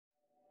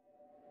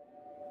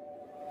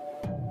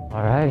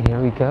Alright, here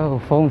we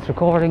go. Phone's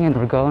recording and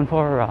we're going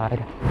for a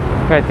ride.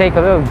 We're gonna take a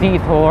little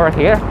detour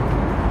here.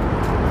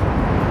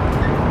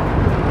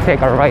 Take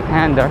a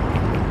right-hander.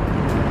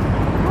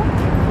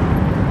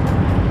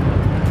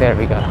 There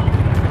we go.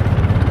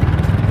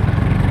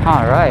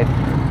 Alright.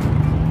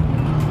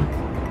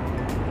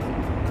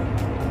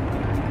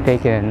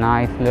 Taking a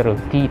nice little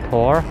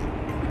detour.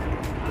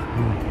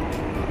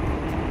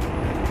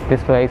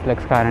 This place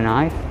looks kind of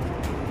nice.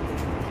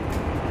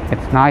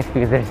 It's nice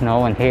because there's no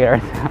one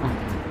here.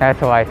 That's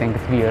why I think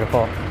it's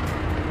beautiful.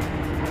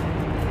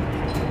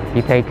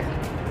 You take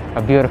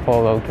a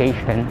beautiful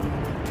location,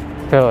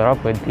 fill it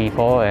up with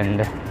people,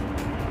 and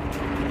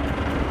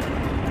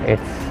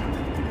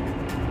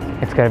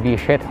it's gonna be a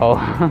shithole.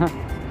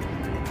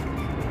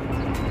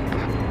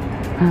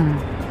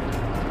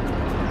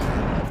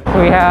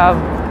 We have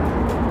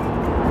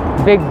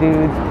big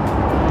dudes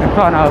in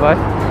front of us.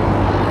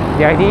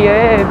 The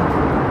idea is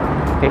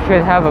they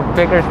should have a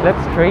bigger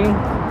slipstream.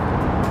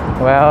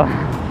 Well,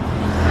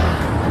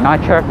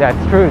 not sure if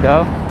that's true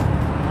though,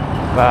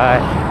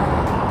 but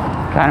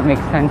kind of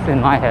makes sense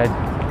in my head.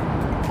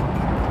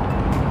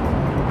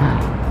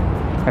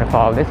 Gonna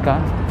follow this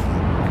guy.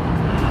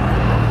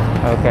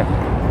 Okay,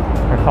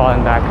 we're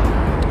falling back.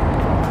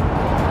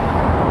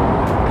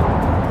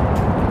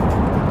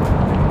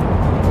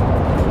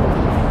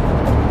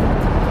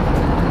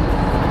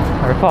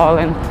 We're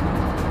falling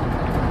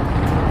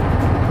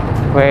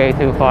way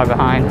too far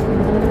behind.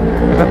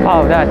 We can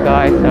follow that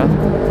guy, so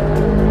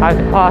how's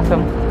it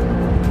possible?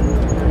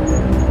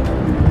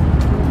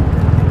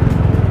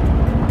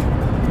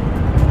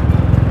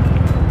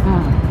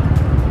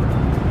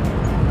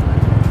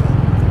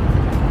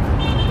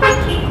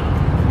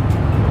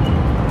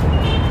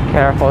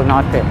 Careful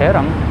not to hit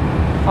him.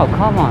 Oh,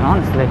 come on,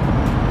 honestly.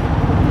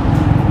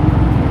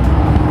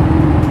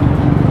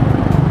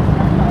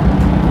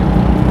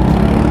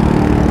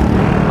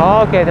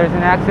 Oh, okay, there's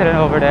an accident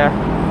over there.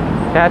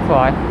 That's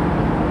why.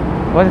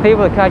 Wasn't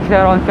able to catch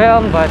that on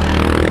film, but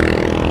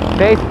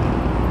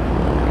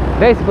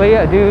basically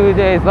a dude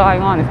is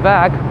lying on his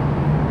back.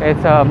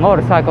 It's a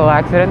motorcycle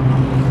accident.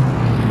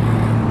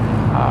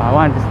 I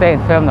wanted to stay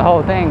and film the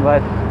whole thing,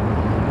 but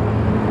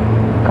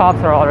cops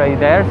are already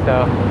there,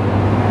 so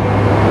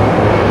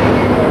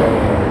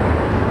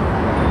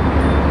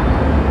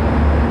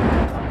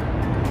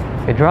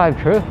they drive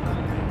through.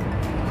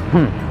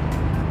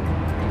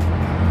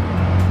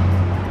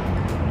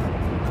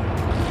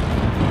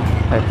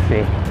 Let's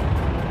see.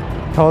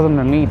 Told them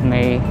to meet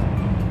me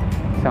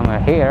somewhere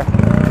here.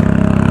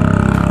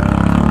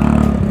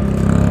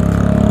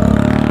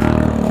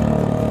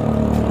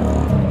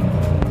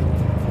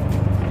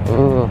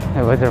 Ooh,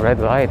 it was a red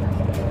light.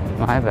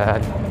 My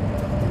bad.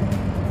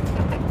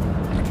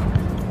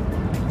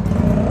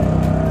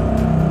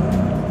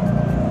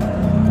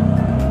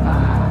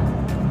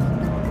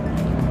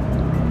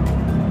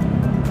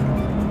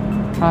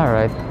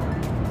 Alright.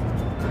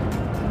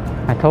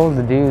 I told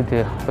the dude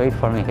to wait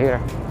for me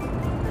here.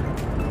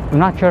 I'm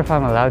not sure if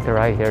I'm allowed to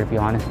ride here, to be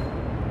honest.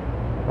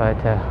 But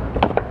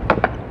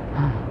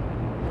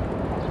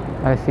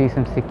I see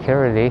some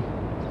security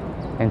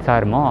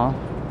inside a mall.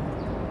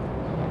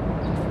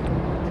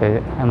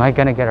 So am I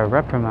gonna get a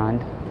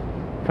reprimand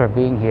for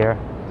being here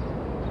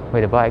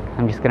with a bike?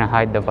 I'm just gonna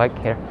hide the bike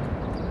here.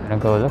 I'm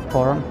gonna go look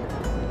for him.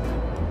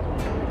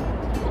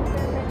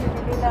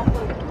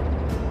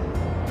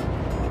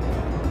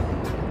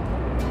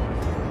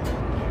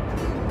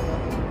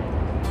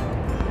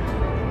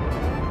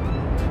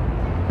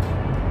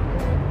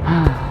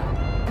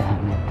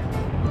 Damn it.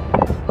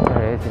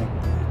 Where is he?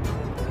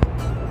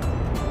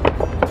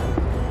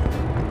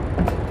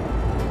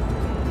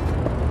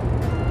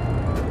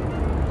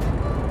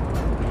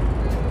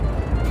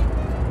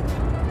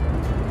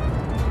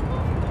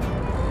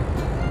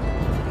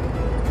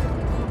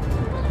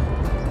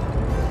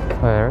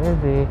 Where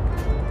is he?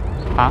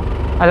 Ha?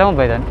 Alam mo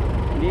ba yun?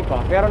 Hindi pa,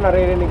 pero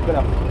naririnig ko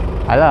lang.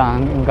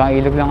 Alam, hanggang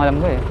ilog lang alam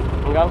ko eh.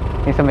 Hanggang?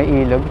 Yung sa may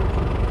ilog,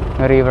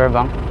 yung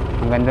riverbank.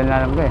 Ang ganda na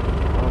alam ko eh.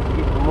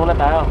 Sige, muna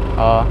tayo.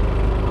 Oo.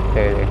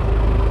 Sige.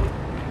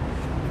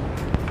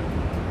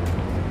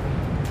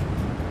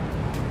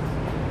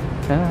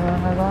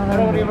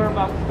 Pero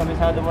riverbank,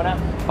 kamisado mo na?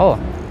 Oo.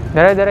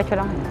 Dire-diretso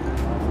lang.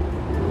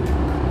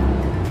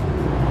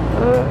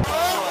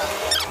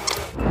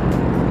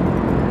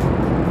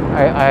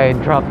 I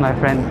dropped my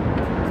friend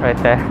right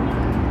there.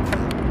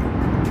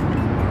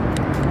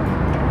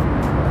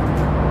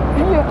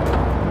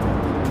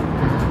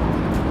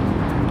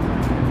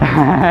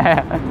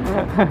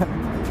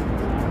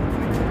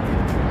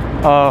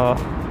 Oh.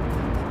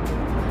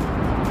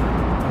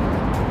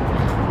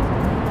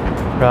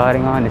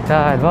 Riding on the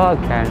sidewalk,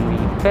 can we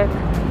fit?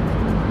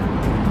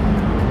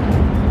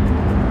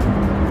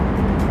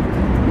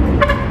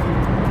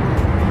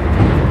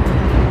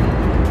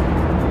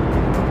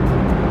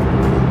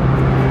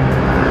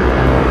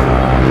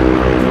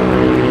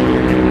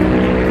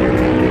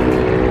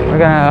 We're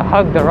gonna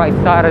hug the right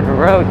side of the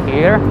road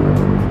here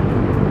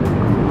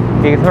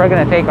because we're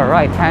gonna take a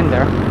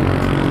right-hander.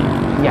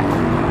 Yeah,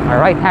 a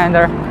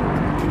right-hander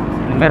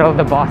the middle of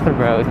the Boston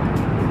Road.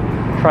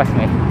 Trust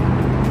me.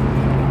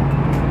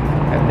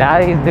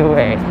 That is the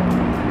way.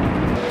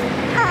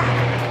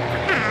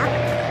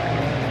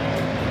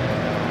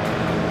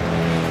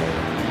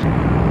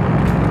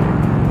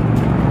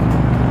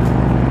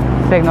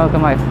 Signal to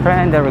my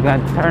friend that we're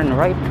gonna turn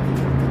right.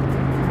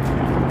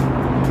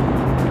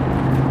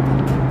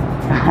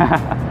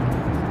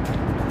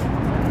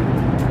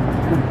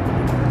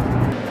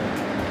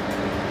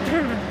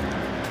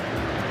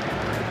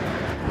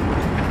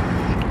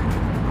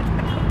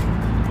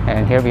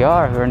 And here we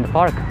are, we're in the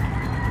park.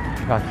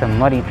 Got some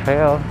muddy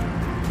trail.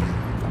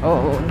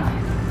 Oh,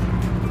 nice.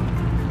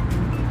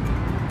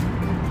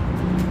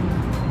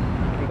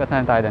 Ikot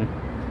na tayo dun.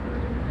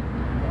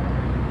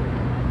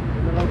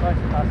 Dito lang tayo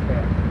sa taas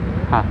kaya.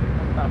 Ha?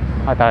 Taas.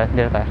 Ah, tayo,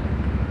 dito tayo.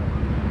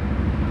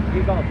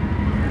 Ikaw.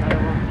 Ayaw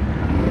mo.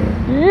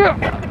 Yeah!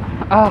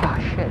 Oh,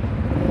 shit.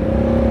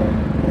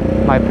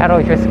 My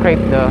pedal just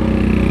scraped the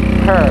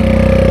curb.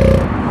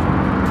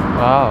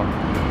 Wow.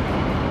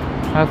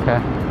 Okay.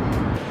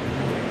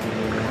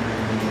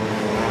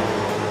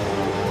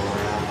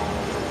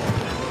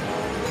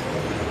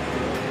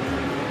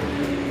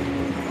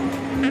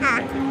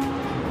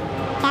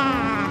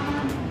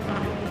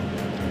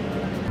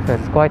 So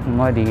it's quite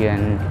muddy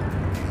and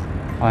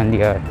on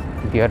the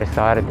other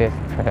side of this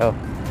trail.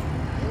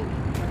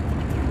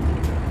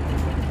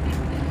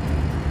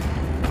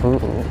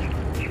 Ooh.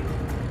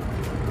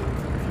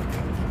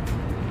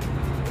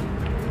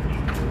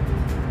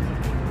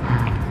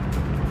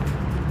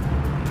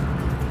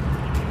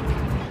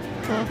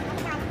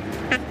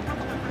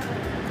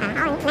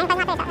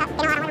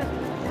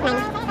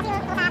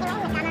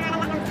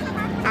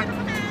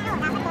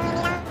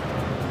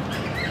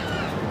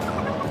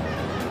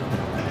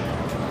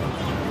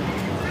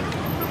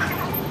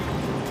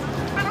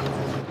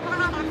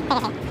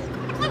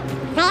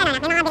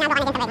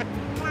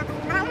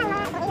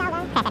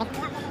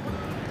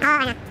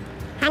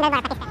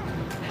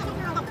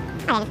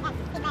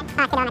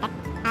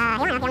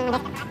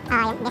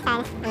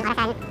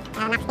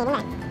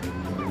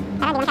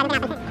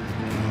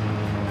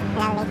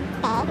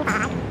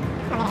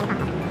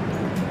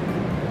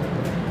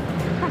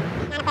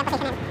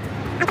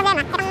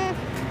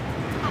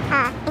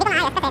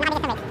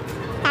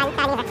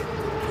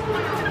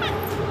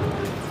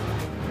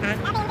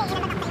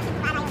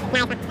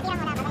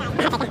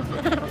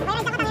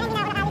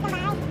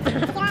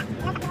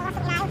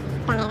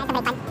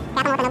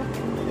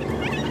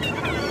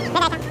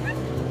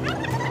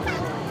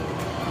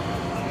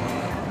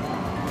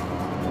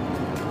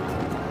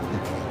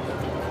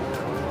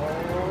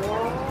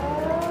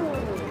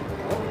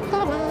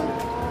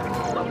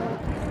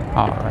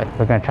 Alright,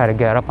 we're gonna try to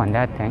get up on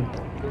that thing.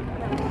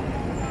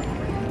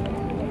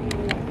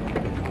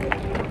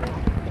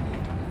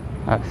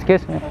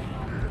 Excuse me.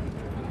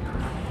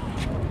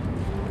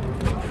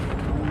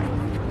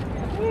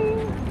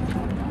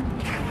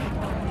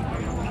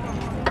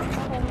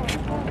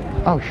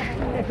 Oh shit.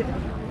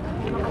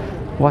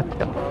 What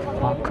the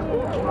fuck?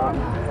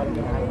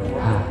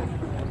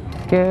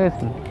 Excuse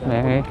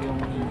me.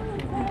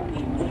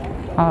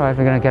 Alright,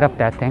 we're gonna get up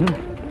that thing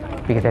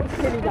because it's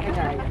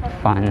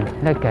fun.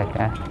 Look at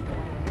that.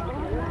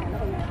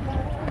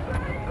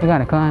 We're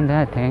gonna climb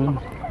that thing.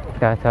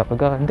 That's how we're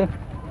gonna do.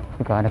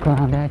 We're gonna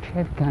climb that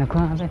shit. Gonna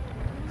climb it.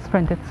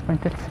 Sprint it,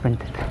 sprint it,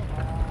 sprint it.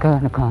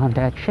 Gonna climb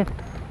that shit.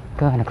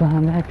 Gonna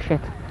climb that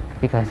shit.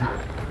 Because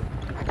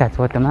that's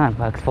what the man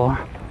bugs for.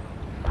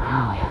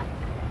 Oh yeah.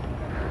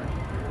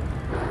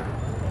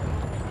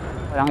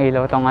 Walang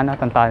ilaw tong ano,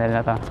 tong tunnel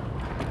na to.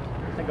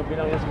 Sa gabi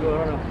lang yan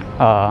siguro, no?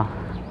 Oo.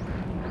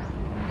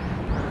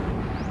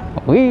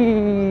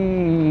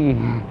 Wee!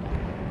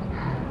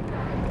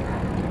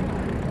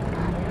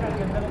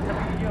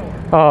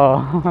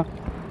 Oh.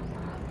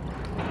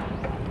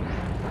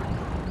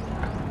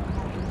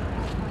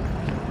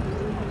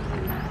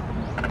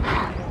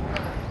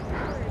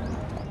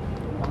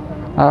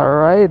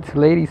 Alright,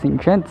 ladies and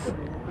gents.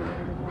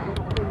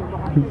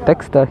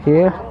 Dexter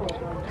here.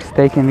 He's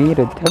taking me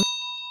to